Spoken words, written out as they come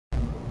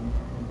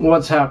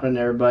What's happening,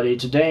 everybody?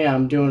 Today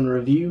I'm doing a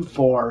review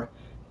for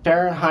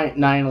Fahrenheit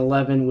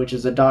 9/11, which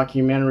is a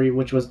documentary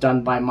which was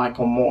done by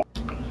Michael Moore.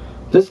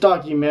 This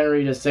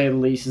documentary, to say the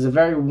least, is a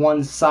very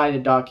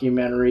one-sided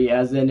documentary,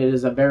 as in it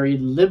is a very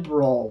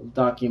liberal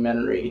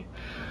documentary.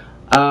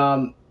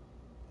 The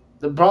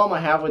problem I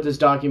have with this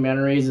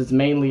documentary is it's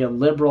mainly a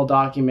liberal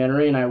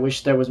documentary, and I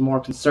wish there was more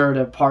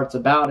conservative parts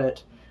about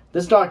it.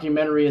 This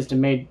documentary is to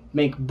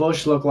make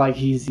Bush look like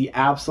he's the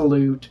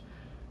absolute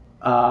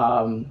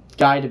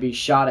guy to be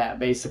shot at,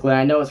 basically.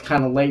 I know it's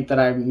kind of late that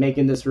I'm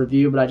making this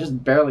review, but I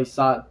just barely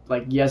saw it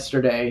like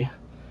yesterday,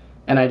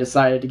 and I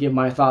decided to give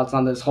my thoughts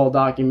on this whole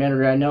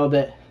documentary. I know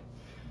that,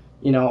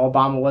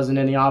 Obama wasn't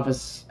in the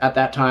office at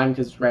that time,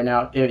 because right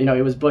now,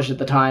 it was Bush at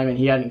the time, and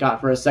he hadn't got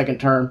for a second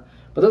term.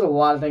 But there's a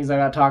lot of things I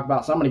gotta talk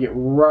about, so I'm gonna get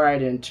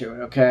right into it,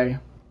 okay?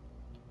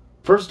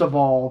 First of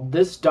all,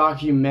 this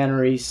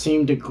documentary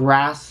seemed to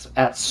grasp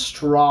at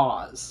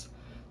straws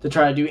to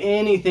try to do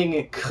anything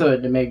it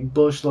could to make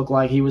Bush look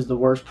like he was the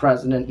worst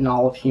president in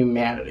all of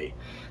humanity.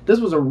 This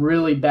was a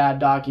really bad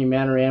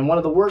documentary, and one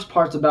of the worst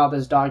parts about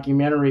this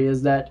documentary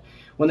is that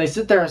when they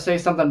sit there and say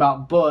something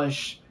about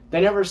Bush,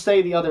 they never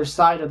say the other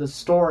side of the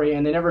story,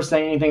 and they never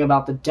say anything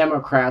about the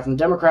Democrats, and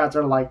the Democrats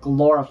are like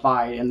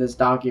glorified in this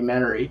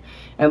documentary.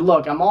 And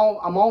look, I'm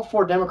all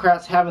for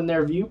Democrats having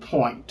their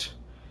viewpoint,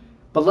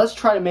 but let's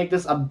try to make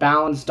this a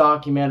balanced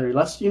documentary.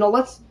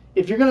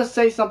 If you're going to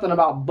say something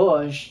about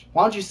Bush,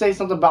 why don't you say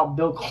something about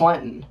Bill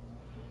Clinton?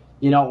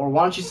 Or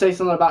why don't you say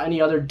something about any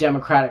other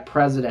Democratic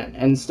president?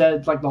 And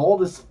instead,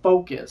 this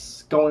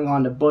focus going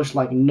on to Bush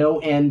like no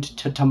end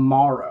to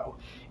tomorrow.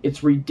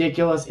 It's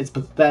ridiculous. It's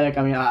pathetic.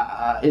 I mean,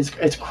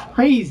 it's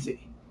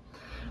crazy.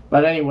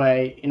 But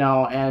anyway,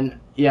 and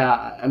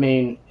yeah, I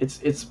mean,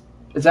 it's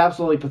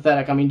absolutely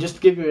pathetic. I mean, just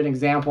to give you an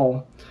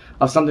example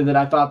of something that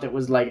I thought that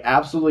was like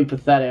absolutely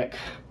pathetic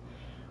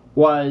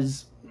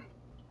was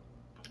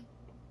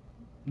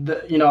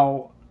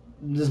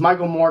this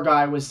Michael Moore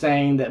guy was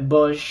saying that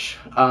Bush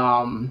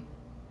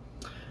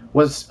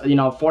was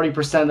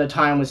 40% of the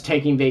time was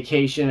taking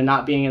vacation and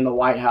not being in the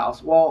White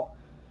House. Well,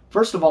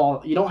 first of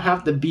all, you don't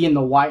have to be in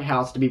the White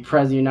House to be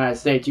president of the United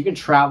States. You can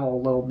travel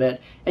a little bit.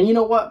 And you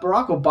know what?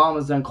 Barack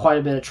Obama's done quite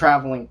a bit of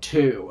traveling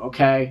too,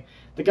 okay?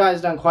 The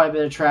guy's done quite a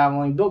bit of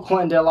traveling. Bill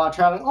Clinton did a lot of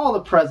traveling. All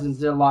the presidents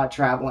did a lot of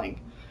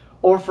traveling.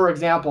 Or, for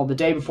example, the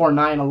day before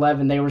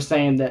 9/11, they were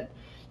saying that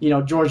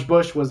George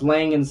Bush was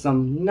laying in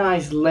some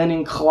nice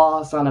linen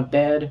cloths on a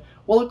bed.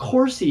 Well, of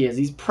course he is.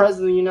 He's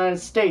president of the United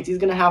States. He's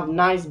going to have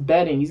nice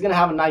bedding. He's going to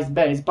have a nice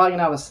bed. He's probably going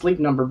to have a sleep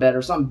number bed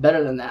or something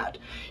better than that.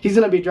 He's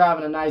going to be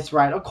driving a nice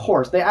ride. Of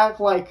course. They act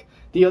like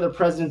the other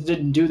presidents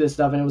didn't do this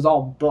stuff and it was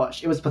all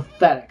Bush. It was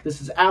pathetic. This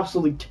is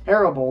absolutely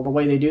terrible the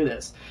way they do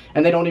this.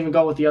 And they don't even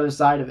go with the other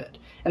side of it.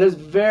 And there's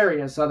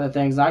various other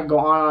things. I can go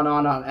on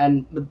and on.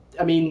 And,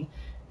 I mean,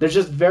 there's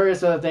just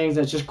various other things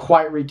that's just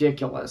quite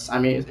ridiculous. I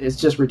mean, it's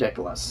just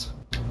ridiculous.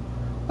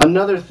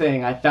 Another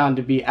thing I found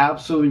to be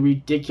absolutely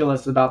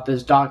ridiculous about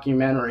this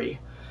documentary,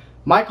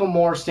 Michael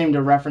Moore seemed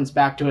to reference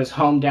back to his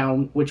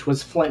hometown, which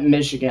was Flint,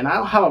 Michigan. I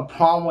don't have a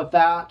problem with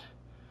that,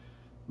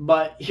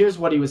 but here's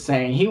what he was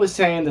saying. He was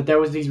saying that there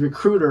was these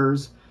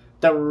recruiters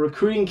that were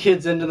recruiting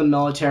kids into the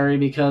military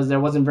because there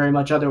wasn't very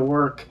much other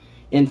work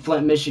in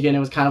Flint, Michigan. It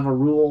was kind of a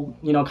rural,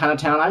 kind of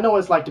town. I know what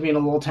it's like to be in a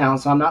little town,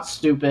 so I'm not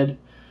stupid.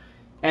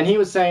 And he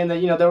was saying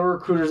that, there were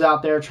recruiters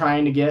out there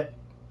trying to get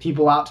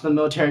people out to the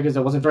military because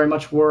there wasn't very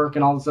much work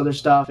and all this other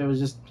stuff. It was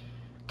just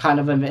kind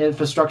of an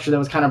infrastructure that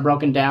was kind of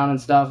broken down and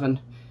stuff, and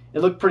it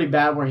looked pretty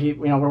bad where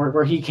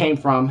he came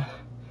from.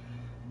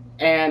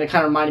 And it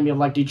kind of reminded me of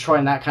like Detroit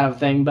and that kind of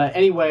thing. But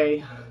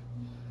anyway,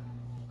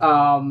 he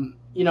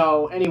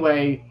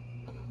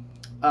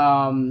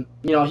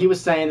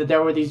was saying that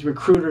there were these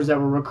recruiters that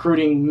were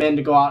recruiting men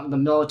to go out in the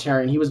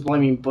military, and he was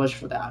blaming Bush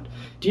for that.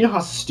 Do you know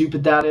how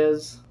stupid that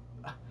is?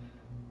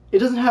 It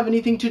doesn't have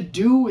anything to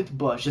do with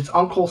Bush. It's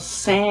Uncle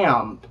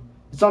Sam.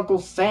 It's Uncle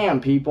Sam,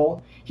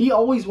 people. He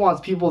always wants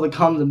people to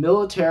come to the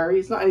military.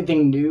 It's not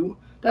anything new.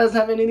 That doesn't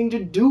have anything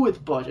to do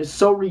with Bush. It's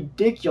so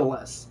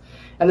ridiculous.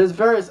 And there's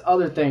various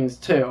other things,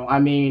 too. I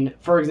mean,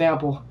 for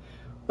example,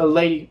 a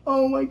lady,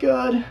 oh my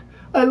God,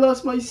 I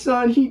lost my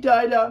son. He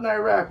died out in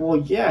Iraq. Well,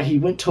 yeah, he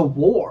went to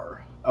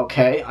war,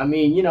 okay? I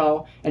mean,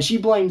 and she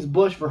blames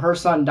Bush for her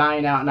son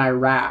dying out in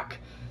Iraq,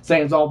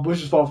 saying it's all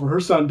Bush's fault for her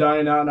son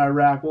dying out in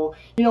Iraq. Well,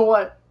 you know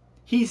what?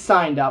 He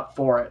signed up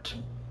for it,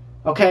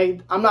 okay?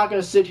 I'm not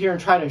going to sit here and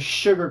try to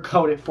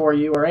sugarcoat it for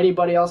you or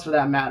anybody else for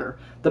that matter.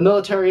 The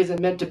military isn't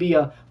meant to be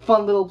a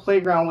fun little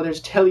playground where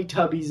there's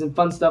Teletubbies and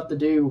fun stuff to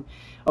do,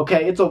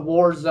 okay? It's a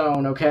war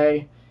zone,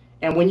 okay?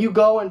 And when you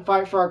go and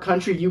fight for our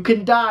country, you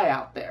can die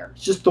out there.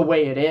 It's just the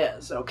way it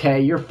is, okay?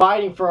 You're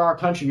fighting for our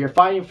country. You're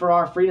fighting for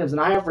our freedoms. And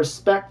I have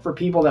respect for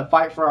people that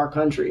fight for our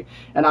country.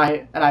 And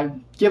I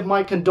give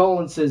my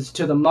condolences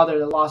to the mother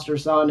that lost her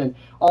son and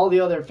all the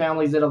other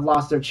families that have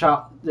lost their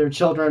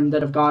children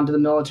that have gone to the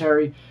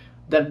military.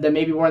 that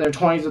maybe were in their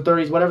 20s or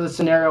 30s, whatever the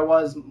scenario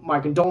was. My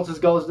condolences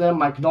goes to them.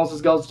 My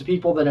condolences goes to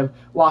people that have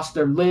lost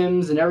their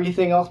limbs and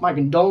everything else. My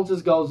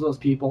condolences goes to those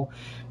people.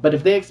 But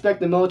if they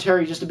expect the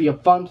military just to be a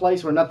fun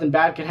place where nothing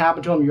bad can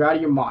happen to them, you're out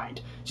of your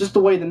mind. Just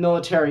the way the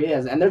military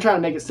is. And they're trying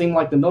to make it seem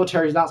like the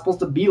military is not supposed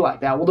to be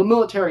like that. Well, the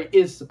military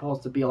is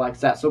supposed to be like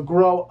that. So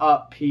grow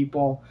up,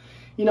 people.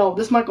 You know,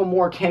 this Michael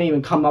Moore can't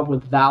even come up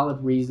with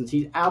valid reasons.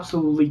 He's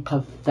absolutely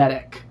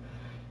pathetic.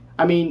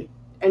 I mean,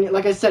 and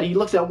like I said, he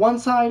looks at one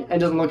side and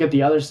doesn't look at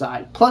the other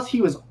side. Plus,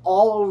 he was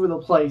all over the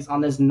place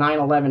on this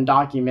 9/11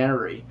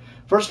 documentary.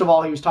 First of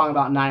all, he was talking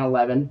about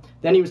 9/11.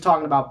 Then he was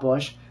talking about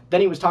Bush.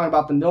 Then he was talking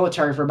about the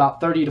military for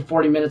about 30 to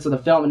 40 minutes of the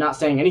film and not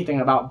saying anything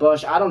about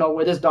Bush. I don't know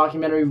where this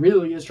documentary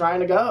really is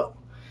trying to go.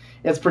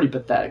 It's pretty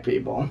pathetic,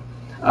 people.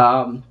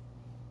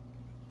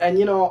 And,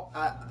 you know,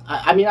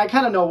 I mean, I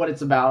kind of know what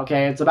it's about,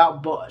 okay? It's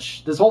about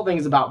Bush. This whole thing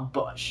is about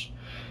Bush.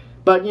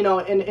 But, you know,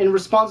 in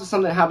response to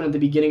something that happened at the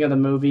beginning of the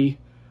movie,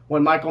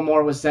 when Michael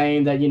Moore was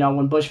saying that, you know,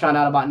 when Bush found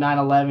out about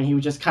 9/11, he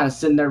was just kind of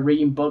sitting there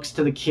reading books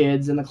to the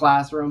kids in the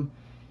classroom.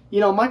 You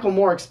know, Michael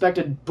Moore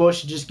expected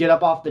Bush to just get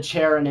up off the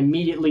chair and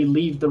immediately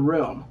leave the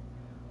room.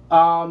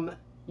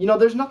 You know,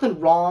 there's nothing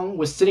wrong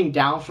with sitting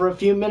down for a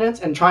few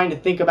minutes and trying to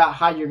think about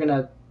how you're going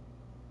to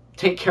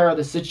take care of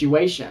the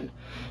situation.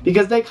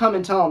 Because they come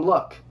and tell him,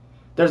 look,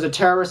 there's a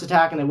terrorist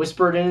attack, and they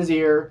whisper it in his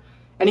ear,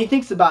 and he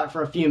thinks about it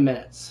for a few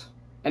minutes.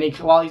 And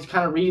while he's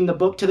kind of reading the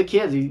book to the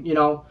kids,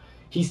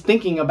 he's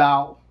thinking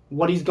about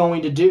what he's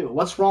going to do.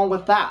 What's wrong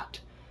with that?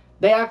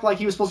 They act like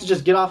he was supposed to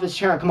just get off his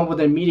chair and come up with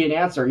an immediate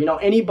answer. You know,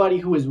 anybody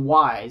who is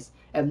wise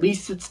at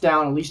least sits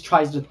down, at least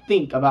tries to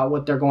think about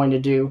what they're going to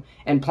do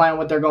and plan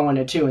what they're going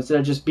to do instead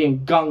of just being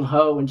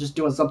gung-ho and just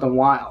doing something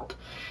wild.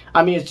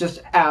 I mean, it's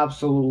just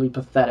absolutely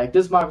pathetic.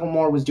 This Michael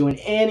Moore was doing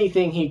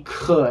anything he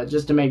could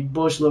just to make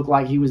Bush look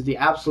like he was the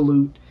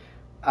absolute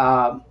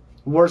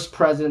worst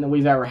president that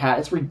we've ever had.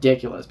 It's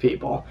ridiculous,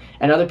 people.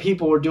 And other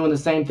people were doing the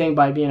same thing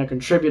by being a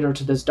contributor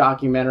to this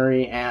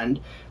documentary,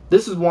 and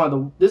this is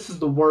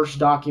the worst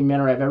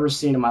documentary I've ever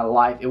seen in my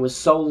life. It was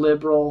so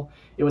liberal.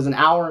 It was an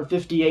hour and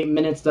 58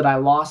 minutes that I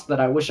lost that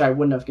I wish I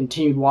wouldn't have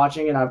continued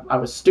watching it. I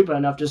was stupid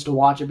enough just to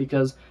watch it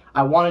because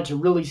I wanted to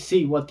really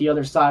see what the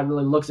other side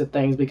really looks at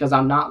things, because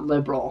I'm not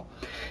liberal.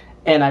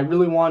 And I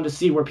really wanted to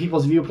see where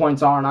people's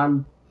viewpoints are,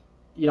 and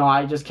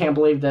I just can't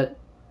believe that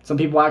some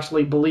people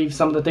actually believe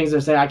some of the things they're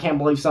saying. I can't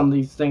believe some of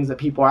these things that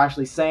people are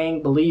actually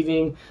saying,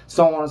 believing,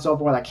 so on and so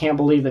forth. I can't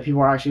believe that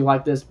people are actually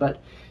like this, but,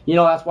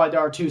 that's why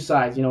there are two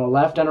sides, a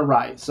left and a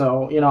right.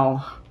 So,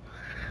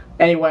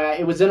 anyway,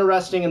 it was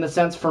interesting in the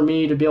sense for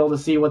me to be able to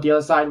see what the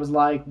other side was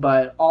like,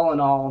 but all in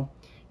all,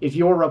 if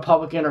you're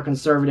Republican or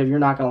conservative, you're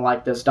not going to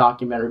like this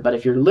documentary. But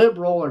if you're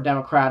liberal or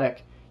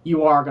Democratic,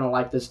 you are going to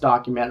like this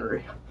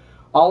documentary.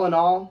 All in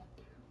all,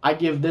 I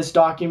give this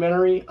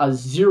documentary a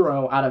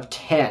 0 out of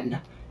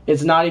 10.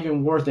 It's not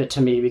even worth it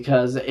to me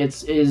because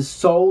it is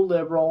so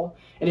liberal.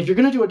 And if you're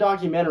going to do a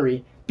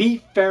documentary,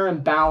 be fair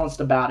and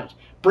balanced about it.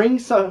 Bring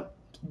some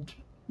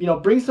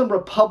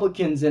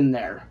Republicans in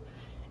there,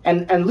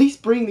 and at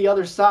least bring the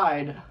other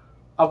side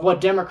of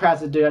what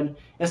Democrats have done,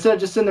 instead of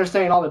just sitting there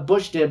saying all that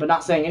Bush did but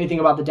not saying anything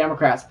about the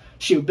Democrats.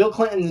 Shoot, Bill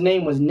Clinton's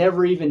name was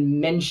never even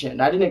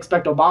mentioned. I didn't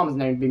expect Obama's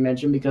name to be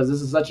mentioned because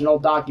this is such an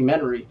old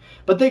documentary.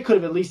 But they could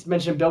have at least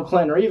mentioned Bill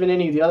Clinton or even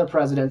any of the other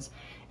presidents.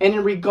 And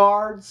in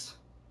regards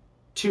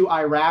to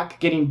Iraq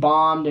getting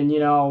bombed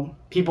and,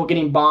 people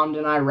getting bombed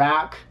in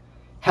Iraq,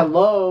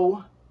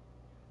 hello,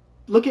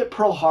 look at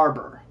Pearl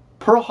Harbor.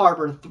 Pearl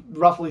Harbor,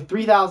 roughly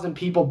 3,000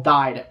 people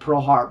died at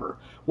Pearl Harbor.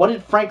 What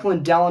did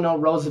Franklin Delano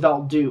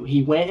Roosevelt do?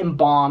 He went and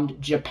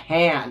bombed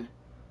Japan.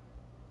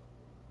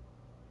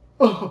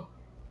 You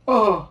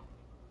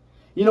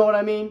know what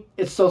I mean?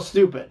 It's so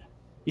stupid.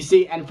 You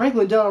see, and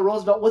Franklin Delano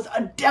Roosevelt was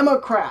a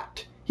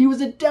Democrat. He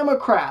was a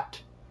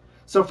Democrat.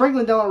 So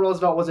Franklin Delano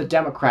Roosevelt was a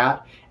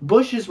Democrat.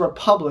 Bush is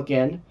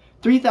Republican.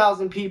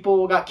 3,000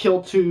 people got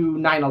killed to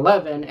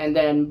 9/11, and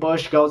then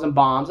Bush goes and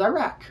bombs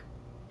Iraq.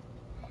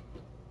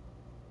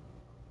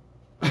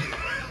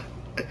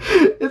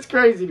 It's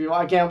crazy, people.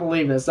 I can't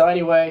believe this. So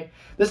anyway,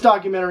 this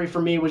documentary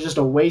for me was just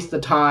a waste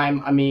of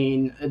time. I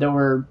mean, there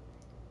were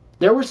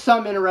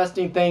some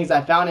interesting things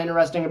I found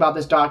interesting about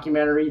this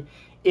documentary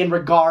in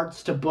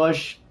regards to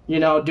Bush,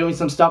 doing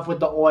some stuff with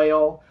the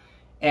oil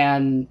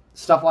and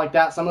stuff like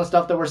that. Some of the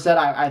stuff that were said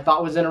I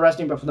thought was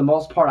interesting, but for the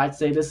most part, I'd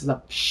say this is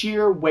a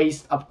sheer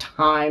waste of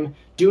time.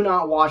 Do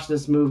not watch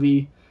this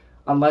movie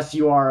unless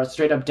you are a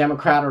straight-up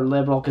Democrat or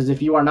liberal, because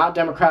if you are not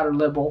Democrat or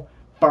liberal,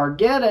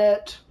 forget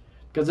it,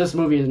 because this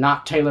movie is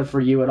not tailored for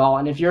you at all.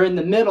 And if you're in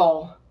the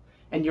middle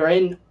and you're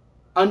in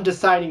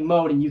undeciding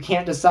mode and you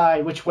can't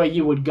decide which way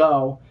you would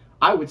go,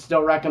 I would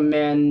still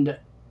recommend,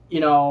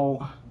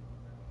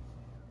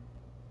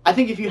 I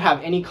think if you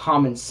have any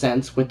common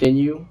sense within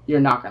you, you're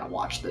not going to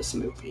watch this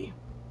movie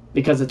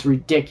because it's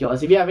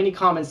ridiculous. If you have any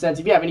common sense,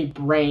 if you have any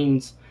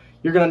brains,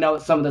 you're going to know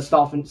that some of the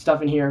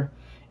stuff in here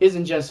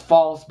isn't just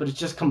false, but it's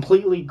just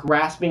completely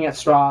grasping at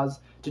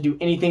straws to do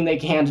anything they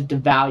can to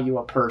devalue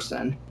a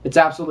person. It's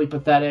absolutely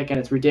pathetic and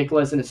it's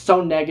ridiculous and it's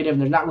so negative,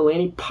 and there's not really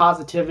any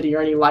positivity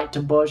or any light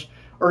to Bush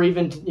or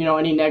even,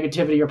 any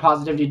negativity or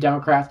positivity to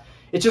Democrats.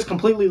 It's just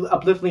completely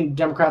uplifting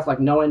Democrats like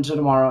no end to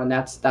tomorrow, and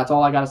that's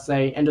all I gotta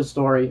say. End of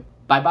story.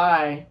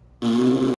 Bye-bye.